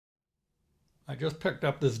I just picked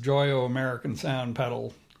up this Joyo American Sound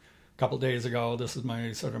pedal a couple days ago. This is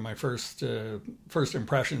my sort of my first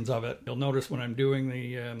impressions of it. You'll notice when I'm doing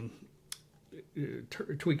the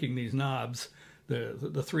tweaking these knobs,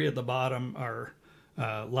 the three at the bottom are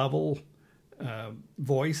level,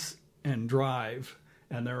 voice, and drive,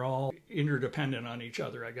 and they're all interdependent on each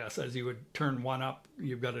other. I guess as you would turn one up,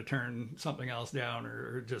 you've got to turn something else down,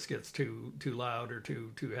 or it just gets too loud or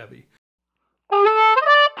too heavy.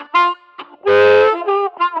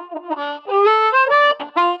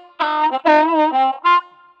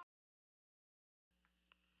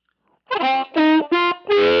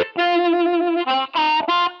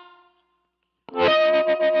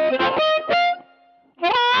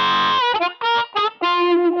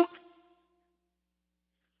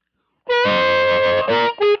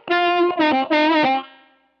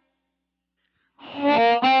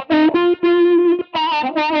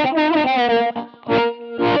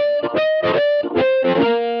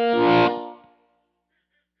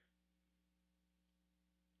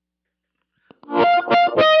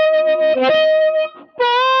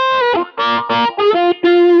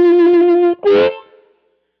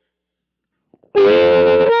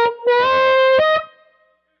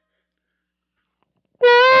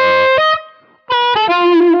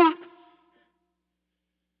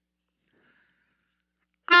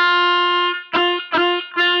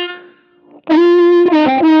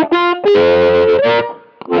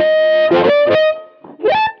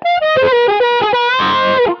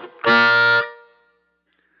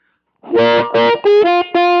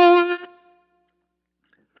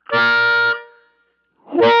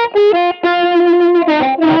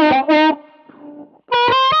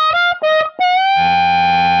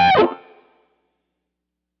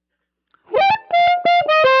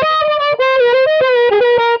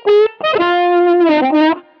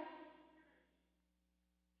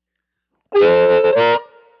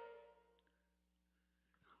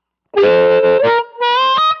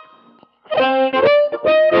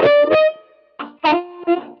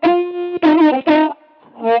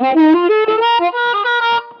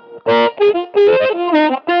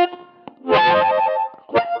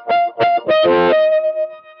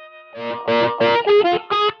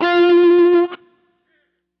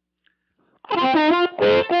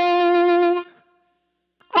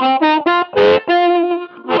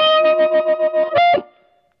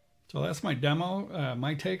 So that's my demo.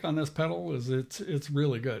 My take on this pedal is it's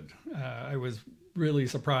really good. I was really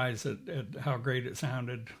surprised at how great it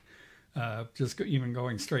sounded. Just even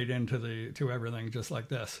going straight into everything just like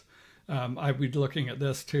this. I'd be looking at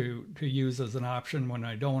this to use as an option when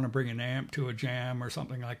I don't want to bring an amp to a jam or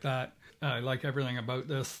something like that. I like everything about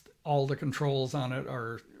this. All the controls on it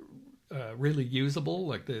are really usable.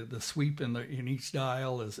 Like the sweep in each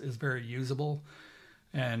dial is very usable,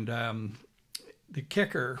 and the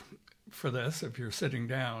kicker for this, if you're sitting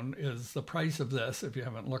down, is the price of this, if you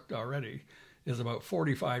haven't looked already, is about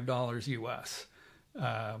 $45 US.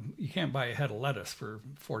 You can't buy a head of lettuce for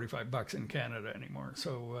 45 bucks in Canada anymore.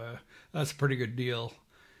 So that's a pretty good deal.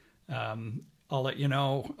 I'll let you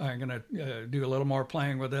know. I'm going to do a little more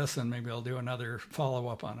playing with this, and maybe I'll do another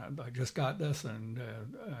follow-up on it. I just got this, and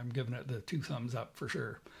I'm giving it the 2 thumbs up for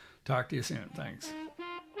sure. Talk to you soon. Thanks.